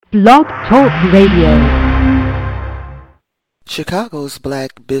Blog Talk Radio. Chicago's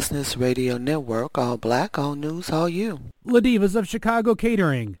Black Business Radio Network, all black, all news, all you. Ladivas of Chicago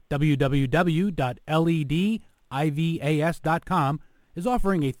Catering, www.ledivas.com, is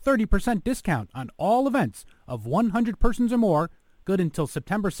offering a 30% discount on all events of 100 persons or more, good until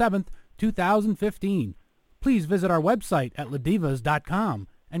September 7th, 2015. Please visit our website at ledivas.com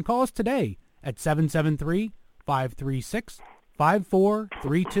and call us today at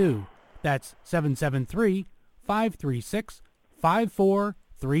 773-536-5432. That's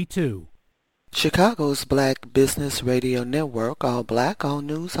 773-536-5432. Chicago's Black Business Radio Network, all black, all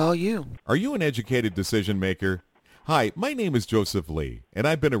news, all you. Are you an educated decision maker? Hi, my name is Joseph Lee, and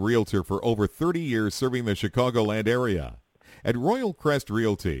I've been a realtor for over 30 years serving the Chicagoland area. At Royal Crest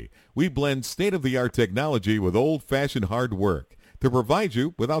Realty, we blend state-of-the-art technology with old-fashioned hard work to provide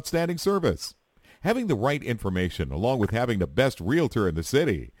you with outstanding service. Having the right information along with having the best realtor in the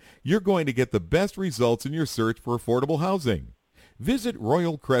city, you're going to get the best results in your search for affordable housing. Visit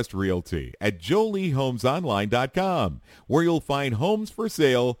Royal Crest Realty at joeleehomesonline.com, where you'll find homes for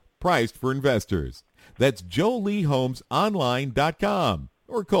sale priced for investors. That's joeleehomesonline.com,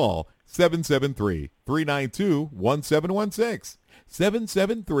 or call 773-392-1716.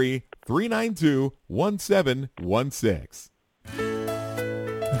 773-392-1716.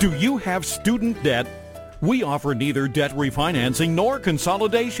 Do you have student debt? We offer neither debt refinancing nor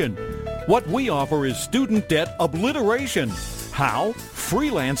consolidation. What we offer is student debt obliteration. How?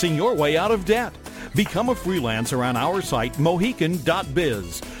 Freelancing your way out of debt. Become a freelancer on our site,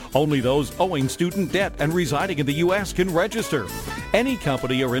 mohican.biz. Only those owing student debt and residing in the U.S. can register. Any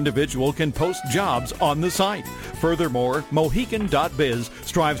company or individual can post jobs on the site. Furthermore, Mohican.biz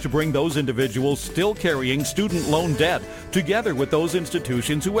strives to bring those individuals still carrying student loan debt together with those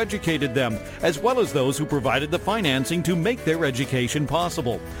institutions who educated them, as well as those who provided the financing to make their education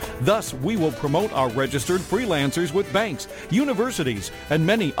possible. Thus, we will promote our registered freelancers with banks, universities, and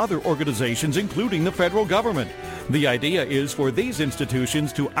many other organizations, including the federal government. The idea is for these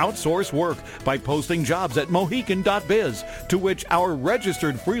institutions to outsource work by posting jobs at Mohican.biz, to which our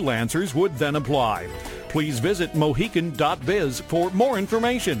registered freelancers would then apply. Please visit Mohican.biz for more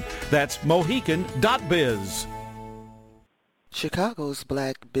information. That's Mohican.biz. Chicago's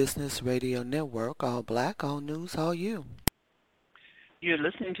Black Business Radio Network, all black, all news, all you. You're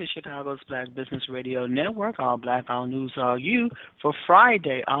listening to Chicago's Black Business Radio Network, all black, all news, all you, for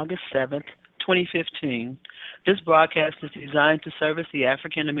Friday, August 7th, 2015. This broadcast is designed to service the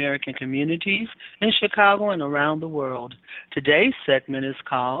African American communities in Chicago and around the world. Today's segment is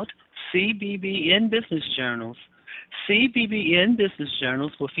called CBBN Business Journals. CBBN Business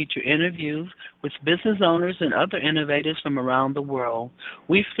Journals will feature interviews with business owners and other innovators from around the world.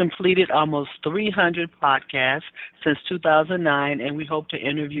 We've completed almost 300 podcasts since 2009, and we hope to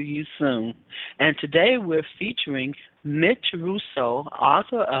interview you soon. And today we're featuring Mitch Russo,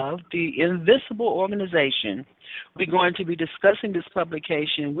 author of The Invisible Organization. We're going to be discussing this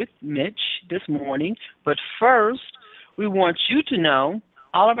publication with Mitch this morning, but first, we want you to know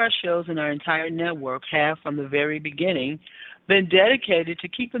all of our shows in our entire network have, from the very beginning, been dedicated to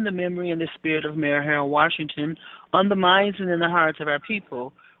keeping the memory and the spirit of Mayor Harold Washington on the minds and in the hearts of our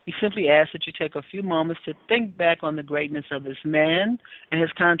people. We simply ask that you take a few moments to think back on the greatness of this man and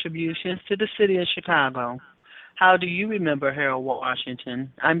his contributions to the city of Chicago. How do you remember Harold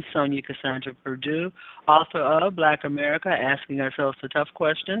Washington? I'm Sonia Cassandra Perdue, author of Black America, Asking Ourselves the Tough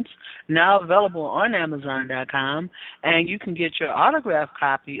Questions, now available on Amazon.com, and you can get your autographed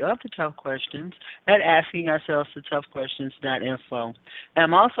copy of the Tough Questions at AskingOurselvesTheToughQuestions.info.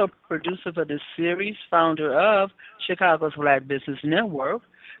 I'm also producer for this series, founder of Chicago's Black Business Network.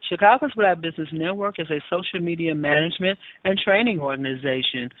 Chicago's Black Business Network is a social media management and training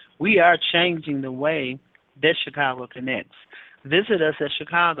organization. We are changing the way that Chicago connects. Visit us at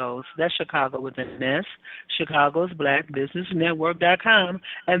Chicago's, that's Chicago with an S, Chicago's Black Business Network.com,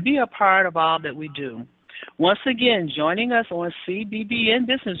 and be a part of all that we do. Once again, joining us on CBBN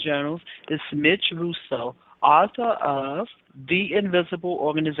Business Journals is Mitch Russo, author of The Invisible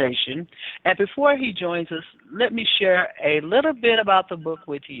Organization. And before he joins us, let me share a little bit about the book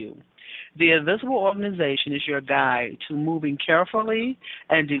with you. The Invisible Organization is your guide to moving carefully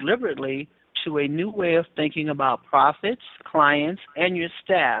and deliberately to a new way of thinking about profits, clients, and your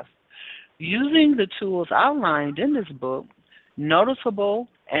staff. Using the tools outlined in this book, noticeable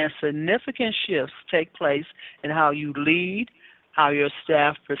and significant shifts take place in how you lead, how your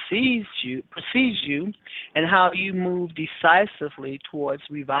staff perceives you, and how you move decisively towards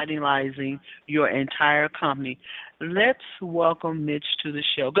revitalizing your entire company. Let's welcome Mitch to the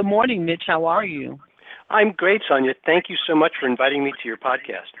show. Good morning, Mitch. How are you? I'm great, Sonia. Thank you so much for inviting me to your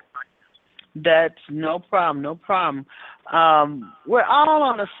podcast. That's no problem, no problem. We're all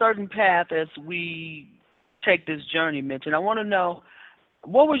on a certain path as we take this journey, Mitch, and I want to know,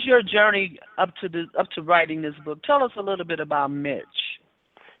 what was your journey up to writing this book? Tell us a little bit about Mitch.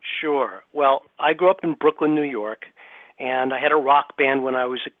 Sure. Well, I grew up in Brooklyn, New York, and I had a rock band when I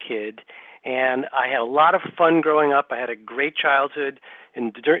was a kid, and I had a lot of fun growing up. I had a great childhood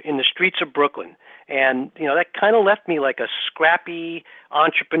in the streets of Brooklyn. And, that kind of left me like a scrappy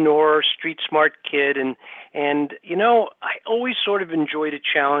entrepreneur, street smart kid. And I always sort of enjoyed a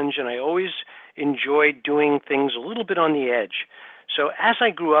challenge, and I always enjoyed doing things a little bit on the edge. So as I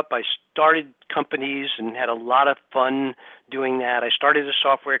grew up, I started companies and had a lot of fun doing that. I started a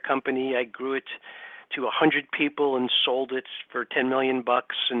software company. I grew it to 100 people and sold it for $10 million.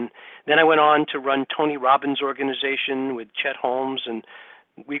 And then I went on to run Tony Robbins' organization with Chet Holmes, and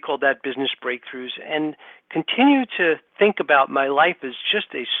we called that Business Breakthroughs, and continue to think about my life as just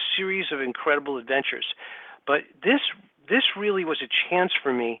a series of incredible adventures. But this really was a chance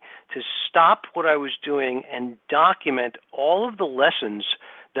for me to stop what I was doing and document all of the lessons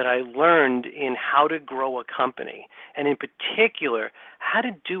that I learned in how to grow a company, and in particular, how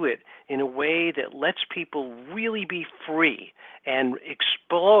to do it in a way that lets people really be free and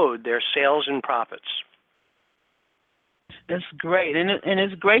explode their sales and profits. That's great, and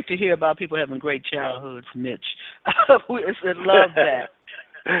it's great to hear about people having great childhoods, Mitch. I love that.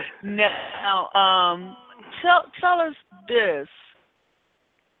 Now, tell us this.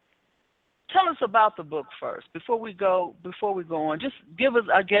 Tell us about the book first before we go on. Just give us.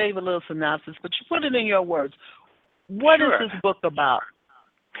 I gave a little synopsis, but you put it in your words. What Sure. is this book about?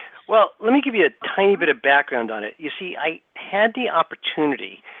 Well, let me give you a tiny bit of background on it. You see, I had the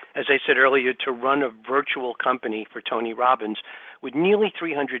opportunity, as I said earlier, to run a virtual company for Tony Robbins with nearly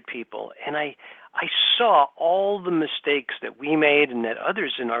 300 people. And I saw all the mistakes that we made and that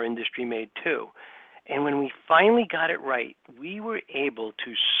others in our industry made too. And when we finally got it right, we were able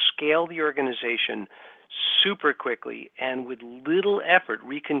to scale the organization super quickly and with little effort,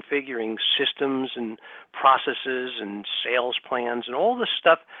 reconfiguring systems and processes and sales plans and all the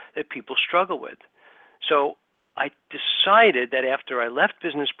stuff that people struggle with. So I decided that after I left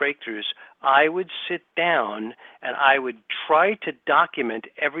Business Breakthroughs, I would sit down and I would try to document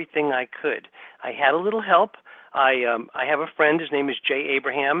everything I could. I had a little help. I have a friend. His name is Jay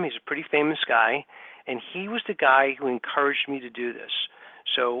Abraham. He's a pretty famous guy, and he was the guy who encouraged me to do this.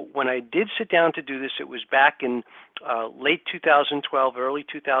 So when I did sit down to do this, it was back in late 2012, early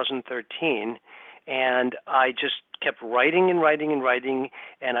 2013, and I just kept writing and writing and writing,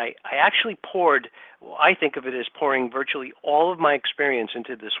 and I actually poured, I think of it as pouring virtually all of my experience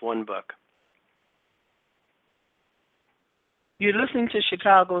into this one book. You're listening to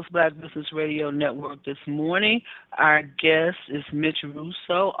Chicago's Black Business Radio Network this morning. Our guest is Mitch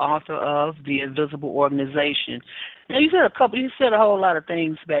Russo, author of The Invisible Organization. Now, you said a whole lot of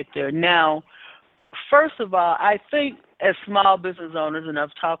things back there. Now, first of all, I think as small business owners, and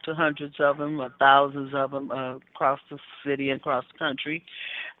I've talked to hundreds of them, or thousands of them across the city and across the country,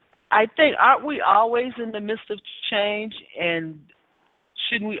 I think, aren't we always in the midst of change, and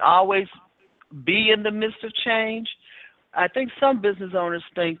shouldn't we always be in the midst of change? I think some business owners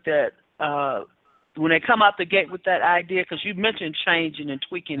think that when they come out the gate with that idea, because you mentioned changing and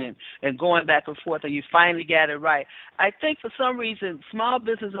tweaking and going back and forth, and you finally got it right. I think for some reason, small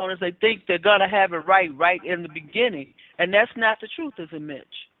business owners, they think they're going to have it right in the beginning, and that's not the truth, is it,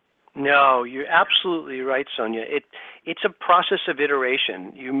 Mitch? No, you're absolutely right, Sonia. It's a process of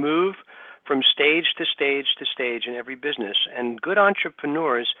iteration. You move from stage to stage to stage in every business, and good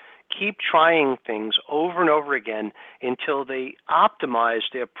entrepreneurs keep trying things over and over again until they optimize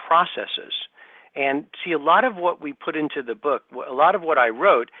their processes. And see, a lot of what we put into the book, a lot of what I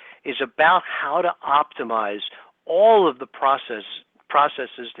wrote, is about how to optimize all of the processes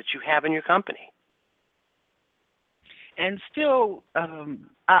that you have in your company. And still,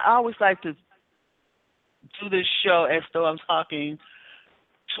 I always like to do this show as though I'm talking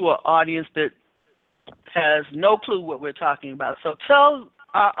to an audience that has no clue what we're talking about. So tell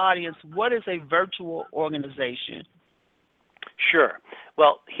our audience, what is a virtual organization? Sure.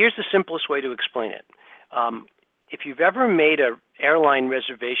 Well, here's the simplest way to explain it. If you've ever made an airline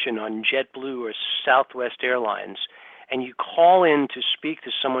reservation on JetBlue or Southwest Airlines, and you call in to speak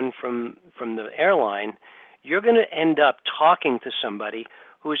to someone from the airline, you're going to end up talking to somebody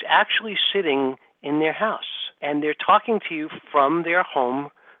who is actually sitting in their house, and they're talking to you from their home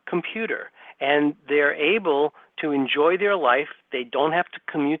computer, and they're able to enjoy their life. They don't have to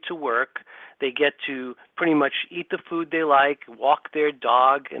commute to work. They get to pretty much eat the food they like, walk their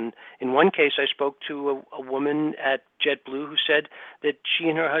dog. And in one case, I spoke to a woman at JetBlue who said that she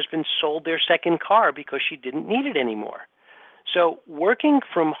and her husband sold their second car because she didn't need it anymore. So working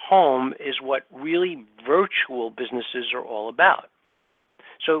from home is what really virtual businesses are all about.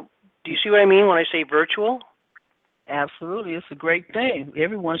 So do you see what I mean when I say virtual? Absolutely. It's a great thing.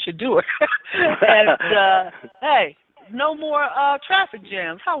 Everyone should do it. And, hey, no more traffic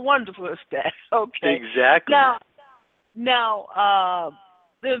jams. How wonderful is that? Okay. Exactly. Now,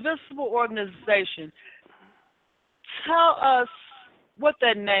 the Invisible Organization, tell us what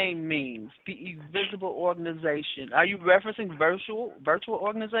that name means, the Invisible Organization. Are you referencing virtual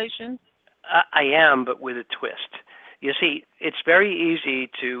organization? I am, but with a twist. You see, it's very easy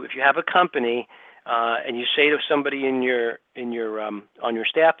to, if you have a company and you say to somebody in your on your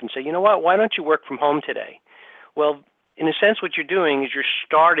staff and say, you know what, why don't you work from home today? Well, in a sense, what you're doing is you're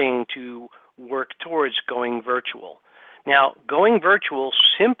starting to work towards going virtual. Now, going virtual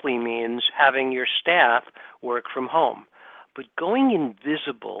simply means having your staff work from home. But going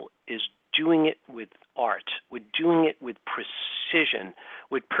invisible is doing it with art. We're doing it with precision.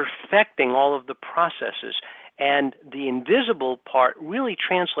 We're perfecting all of the processes. And the invisible part really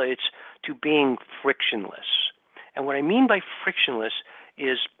translates to being frictionless. And what I mean by frictionless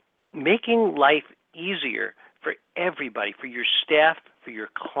is making life easier for everybody, for your staff, for your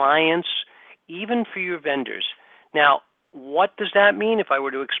clients, even for your vendors. Now, what does that mean? If I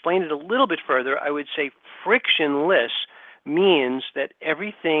were to explain it a little bit further, I would say frictionless means that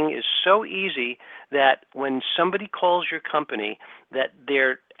everything is so easy that when somebody calls your company, that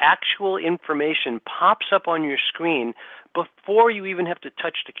their actual information pops up on your screen before you even have to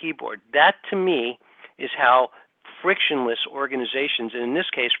touch the keyboard. That, to me, is how frictionless organizations, and in this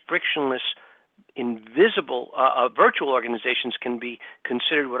case, frictionless invisible virtual organizations, can be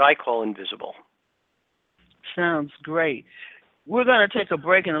considered what I call invisible. Sounds great. We're going to take a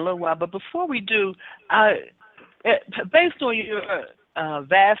break in a little while, but before we do, based on your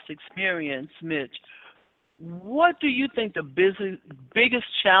vast experience, Mitch, what do you think the biggest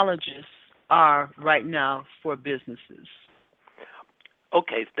challenges are right now for businesses?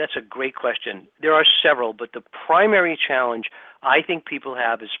 Okay, that's a great question. There are several, but the primary challenge I think people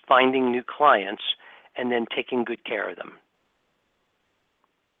have is finding new clients and then taking good care of them.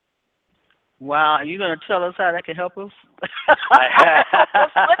 Wow, are you going to tell us how that can help us?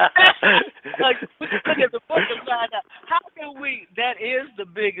 Like, we can look at the book and find out how can we. That is the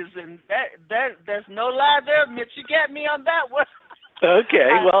biggest, and there's no lie there, Mitch. You get me on that one. Okay,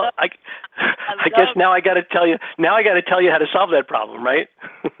 well, I guess now I got to tell you. Now I got to tell you how to solve that problem, right?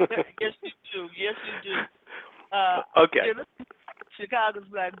 Yes, you do. Yes, you do. Okay. Chicago's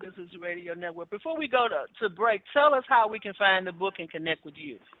Black Business Radio Network. Before we go to break, tell us how we can find the book and connect with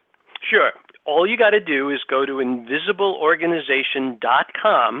you. Sure. All you got to do is go to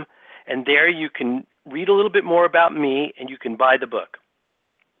invisibleorganization.com, and there you can read a little bit more about me, and you can buy the book.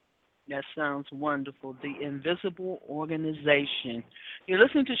 That sounds wonderful. The Invisible Organization. You're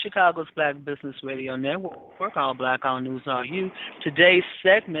listening to Chicago's Black Business Radio Network, All Black, All News, All You. Today's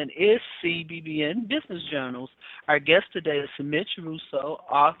segment is CBBN Business Journals. Our guest today is Mitch Russo,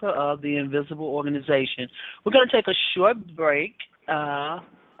 author of The Invisible Organization. We're going to take a short break,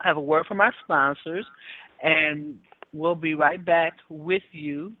 have a word from our sponsors, and we'll be right back with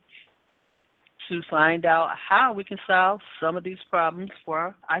you to find out how we can solve some of these problems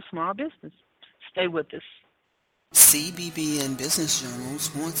for our small business. Stay with us. CBBN Business Journals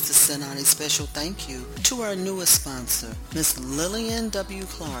wants to send out a special thank you to our newest sponsor, Ms. Lillian W.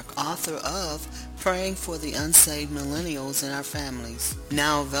 Clark, author of Praying for the Unsaved Millennials and Our Families,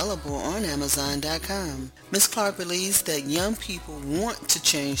 now available on Amazon.com. Ms. Clark believes that young people want to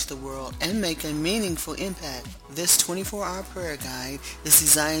change the world and make a meaningful impact. This 24-hour prayer guide is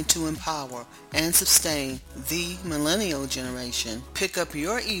designed to empower and sustain the millennial generation. Pick up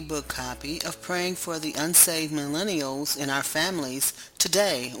your ebook copy of Praying for the Unsaved Millennials and Our Families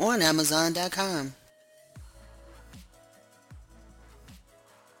today on Amazon.com.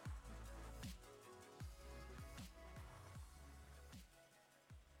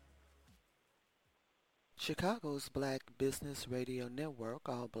 Chicago's Black Business Radio Network,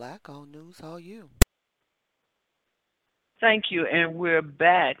 all black, all news, all you. Thank you, and we're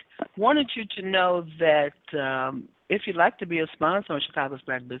back. Wanted you to know that if you'd like to be a sponsor on Chicago's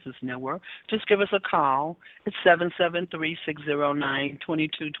Black Business Network, just give us a call. It's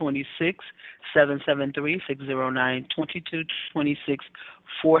 773-609-2226, 773-609-2226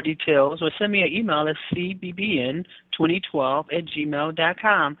 for details, or send me an email at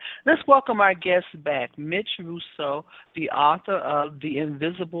cbbn2012@gmail.com. Let's welcome our guest back, Mitch Russo, the author of The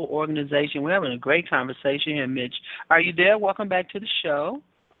Invisible Organization. We're having a great conversation here, Mitch. Are you there? Welcome back to the show.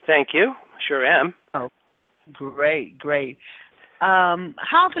 Thank you. Sure am. Oh, great.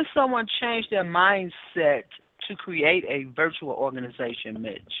 How can someone change their mindset to create a virtual organization,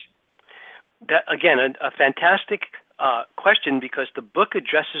 Mitch? That, again, a fantastic question, because the book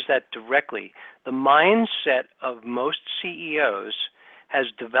addresses that directly. The mindset of most CEOs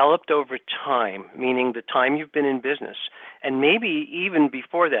has developed over time, meaning the time you've been in business, and maybe even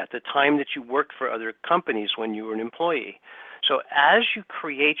before that, the time that you worked for other companies when you were an employee. So as you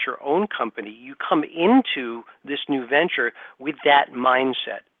create your own company, you come into this new venture with that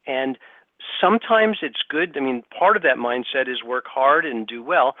mindset. And sometimes it's good. I mean, part of that mindset is work hard and do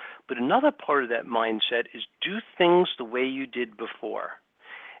well, but another part of that mindset is do things the way you did before.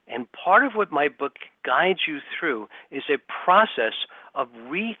 And part of what my book guides you through is a process of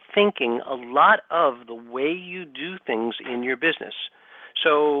rethinking a lot of the way you do things in your business.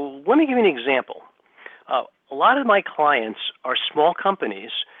 So let me give you an example. A lot of my clients are small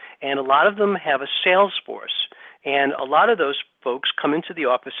companies, and a lot of them have a sales force. And a lot of those folks come into the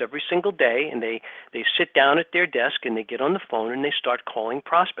office every single day, and they sit down at their desk, and they get on the phone, and they start calling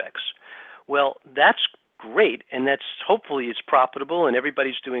prospects. Well, that's great, and that's hopefully it's profitable, and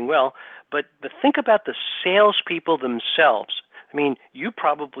everybody's doing well. But think about the salespeople themselves. I mean, you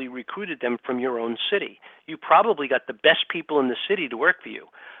probably recruited them from your own city. You probably got the best people in the city to work for you.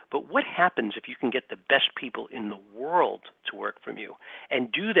 But what happens if you can get the best people in the world to work for you and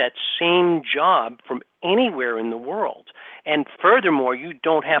do that same job from anywhere in the world? And furthermore, you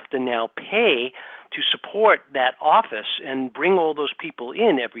don't have to now pay to support that office and bring all those people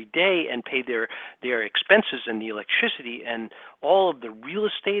in every day and pay their expenses and the electricity and all of the real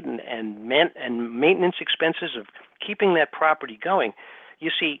estate and maintenance expenses of keeping that property going.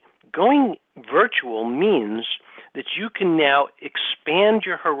 You see, going virtual means that you can now expand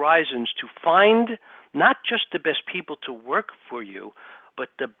your horizons to find not just the best people to work for you, but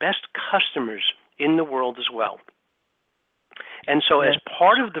the best customers in the world as well. And so as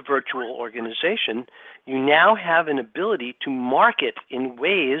part of the virtual organization, you now have an ability to market in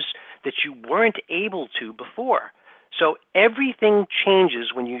ways that you weren't able to before. So everything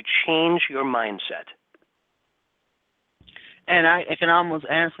changes when you change your mindset. And I can almost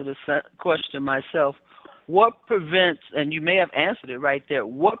answer this question myself. What prevents, and you may have answered it right there,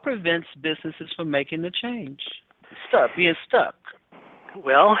 what prevents businesses from making the change? Being stuck.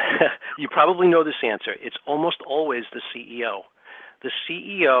 Well, you probably know this answer. It's almost always the CEO. The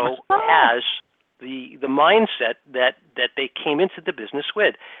CEO has the mindset that they came into the business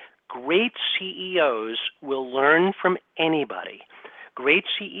with. Great CEOs will learn from anybody. Great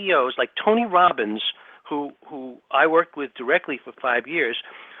CEOs like Tony Robbins, who I worked with directly for 5 years,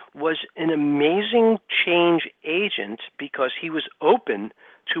 was an amazing change agent because he was open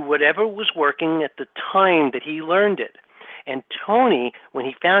to whatever was working at the time that he learned it. And Tony, when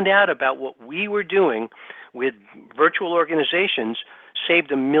he found out about what we were doing with virtual organizations,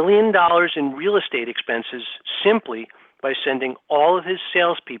 saved $1 million in real estate expenses simply by sending all of his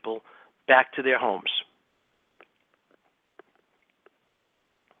salespeople back to their homes.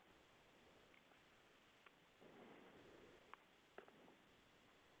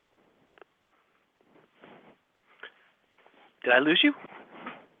 Did I lose you?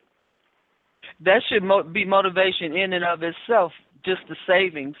 That should be motivation in and of itself, just the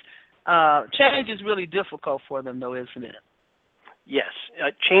savings. Change is really difficult for them, though, isn't it? Yes.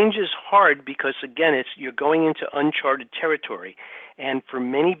 Change is hard because, again, you're going into uncharted territory. And for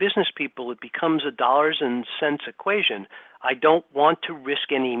many business people, it becomes a dollars and cents equation. I don't want to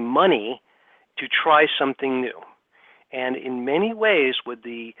risk any money to try something new. And in many ways, with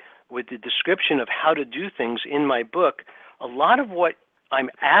the description of how to do things in my book, a lot of what I'm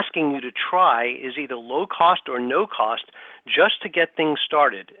asking you to try is either low cost or no cost just to get things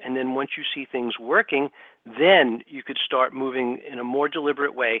started. And then once you see things working, then you could start moving in a more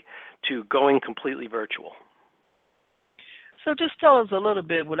deliberate way to going completely virtual. So just tell us a little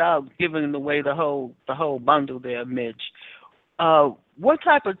bit, without giving away the whole bundle there, Mitch. What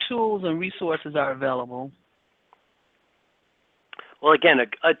type of tools and resources are available? Well, again,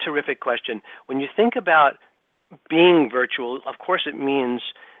 a terrific question. When you think about being virtual, of course it means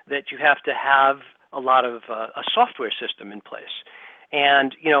that you have to have a lot of a software system in place.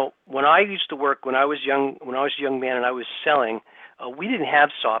 And when I used to work, when I was a young man and I was selling, we didn't have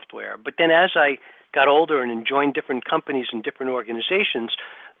software. But then as I got older and joined different companies and different organizations,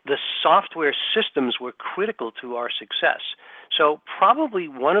 the software systems were critical to our success. So probably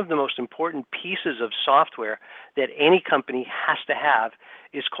one of the most important pieces of software that any company has to have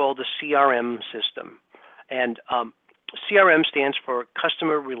is called a CRM system. And CRM stands for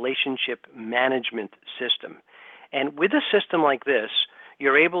Customer Relationship Management System. And with a system like this,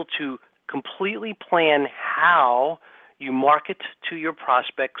 you're able to completely plan how you market to your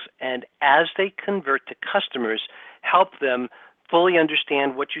prospects, and as they convert to customers, help them fully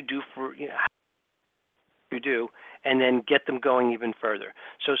understand what you do and then get them going even further.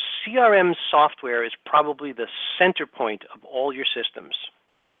 So CRM software is probably the center point of all your systems.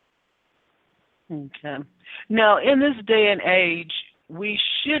 Okay. Now, in this day and age, we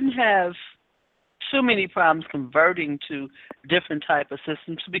shouldn't have too many problems converting to different type of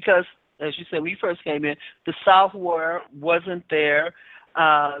systems because, as you said, when we first came in, the software wasn't there.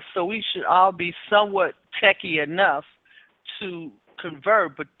 So we should all be somewhat techie enough to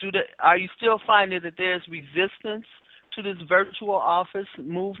convert. But are you still finding that there's resistance to this virtual office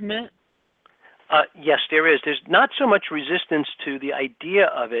movement? Yes, there is. There's not so much resistance to the idea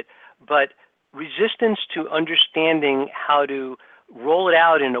of it, but resistance to understanding how to roll it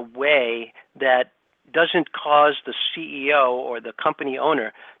out in a way that doesn't cause the CEO or the company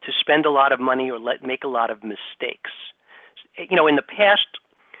owner to spend a lot of money or make a lot of mistakes. In the past,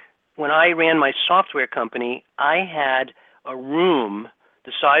 when I ran my software company, I had a room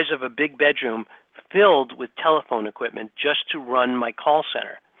the size of a big bedroom filled with telephone equipment just to run my call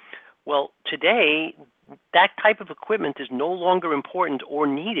center. Well, today, that type of equipment is no longer important or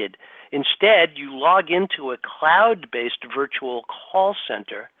needed. Instead, you log into a cloud-based virtual call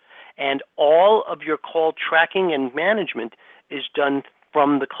center, and all of your call tracking and management is done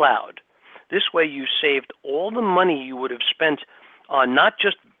from the cloud. This way, you saved all the money you would have spent on not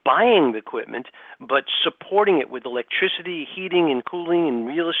just buying the equipment, but supporting it with electricity, heating and cooling and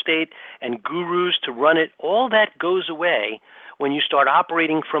real estate and gurus to run it. All that goes away when you start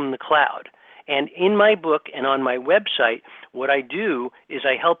operating from the cloud. And in my book and on my website, what I do is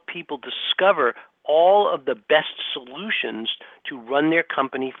I help people discover all of the best solutions to run their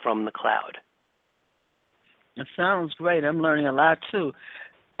company from the cloud. It sounds great. I'm learning a lot, too.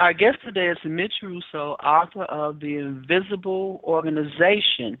 Our guest today is Mitch Russo, author of The Invisible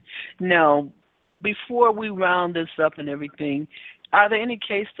Organization. Now, before we round this up and everything, are there any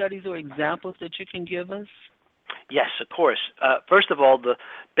case studies or examples that you can give us? Yes, of course. First of all, the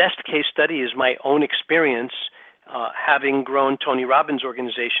best case study is my own experience having grown Tony Robbins'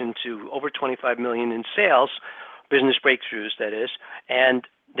 organization to over $25 million in sales, business breakthroughs, that is, and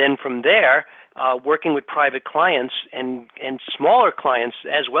then from there, working with private clients and smaller clients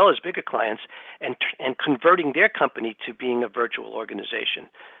as well as bigger clients and converting their company to being a virtual organization.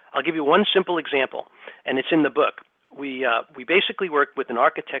 I'll give you one simple example, and it's in the book. We basically worked with an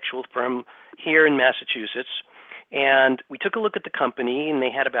architectural firm here in Massachusetts, and we took a look at the company, and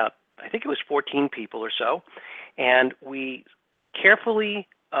they had about, I think it was 14 people or so, and we carefully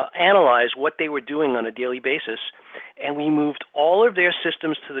analyzed what they were doing on a daily basis, and we moved all of their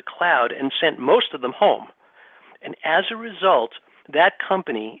systems to the cloud and sent most of them home. And as a result, that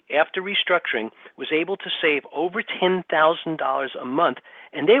company, after restructuring, was able to save over $10,000 a month,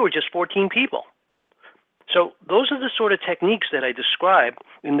 and they were just 14 people. So those are the sort of techniques that I describe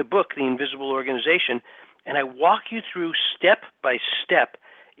in the book, The Invisible Organization, and I walk you through step by step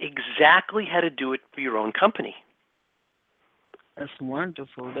exactly how to do it for your own company. That's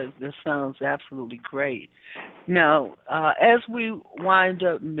wonderful. That sounds absolutely great. Now, as we wind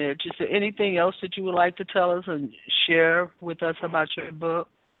up, Mitch, is there anything else that you would like to tell us and share with us about your book?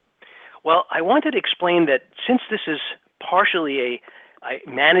 Well, I wanted to explain that since this is partially a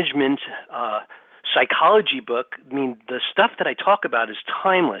management psychology book, I mean, the stuff that I talk about is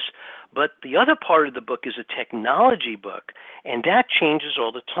timeless, but the other part of the book is a technology book, and that changes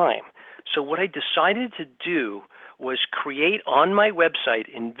all the time. So what I decided to do was create on my website,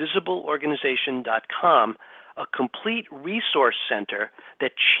 invisibleorganization.com, a complete resource center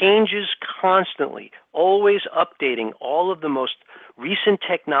that changes constantly, always updating all of the most recent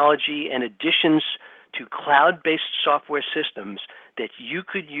technology and additions to cloud-based software systems that you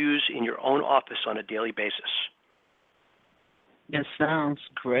could use in your own office on a daily basis. That sounds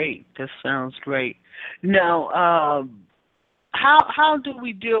great. Now, how do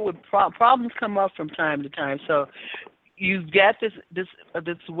we deal with problems? Come up from time to time. So you've got this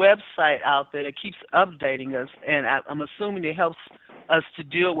website out there that keeps updating us, and I'm assuming it helps us to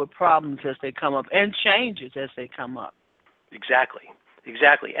deal with problems as they come up and changes as they come up. Exactly.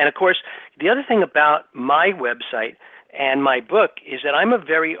 Exactly. And of course, the other thing about my website and my book is that I'm a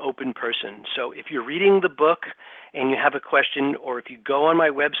very open person. So if you're reading the book and you have a question, or if you go on my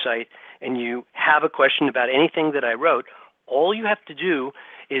website and you have a question about anything that I wrote, all you have to do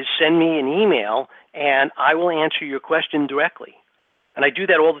is send me an email and I will answer your question directly. And I do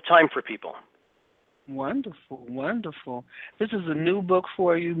that all the time for people. Wonderful, wonderful. This is a new book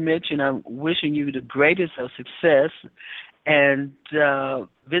for you, Mitch, and I'm wishing you the greatest of success. And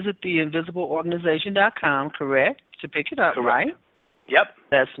visit theinvisibleorganization.com, correct, to pick it up, Correct. right? Yep.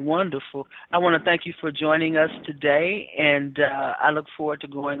 That's wonderful. I want to thank you for joining us today, and I look forward to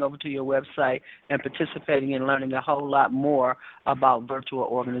going over to your website and participating and learning a whole lot more about virtual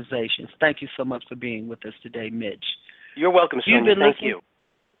organizations. Thank you so much for being with us today, Mitch. You're welcome, Sonia. Thank you.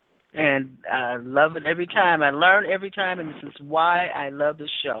 And I love it every time. I learn every time, and this is why I love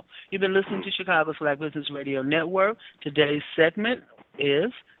this show. You've been listening to Chicago's Black Business Radio Network. Today's segment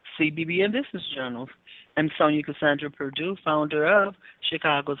is CBB and Business Journals. I'm Sonia Cassandra Perdue, founder of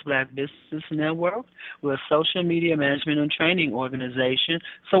Chicago's Black Business Network. We're a social media management and training organization,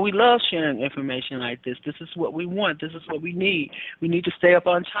 so we love sharing information like this. This is what we want. This is what we need. We need to stay up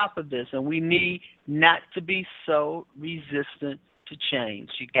on top of this, and we need not to be so resistant to change.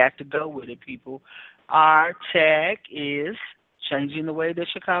 You got to go with it, people. Our tag is changing the way that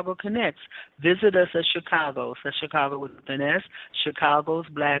Chicago connects. Visit us at Chicago's, that's Chicago with an S, Chicago's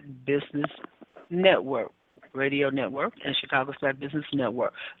Black Business Network, Radio Network, and Chicago's Black Business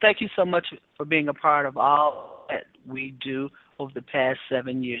Network. Thank you so much for being a part of all that we do over the past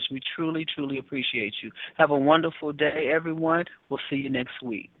 7 years. We truly, truly appreciate you. Have a wonderful day, everyone. We'll see you next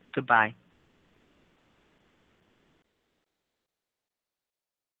week. Goodbye.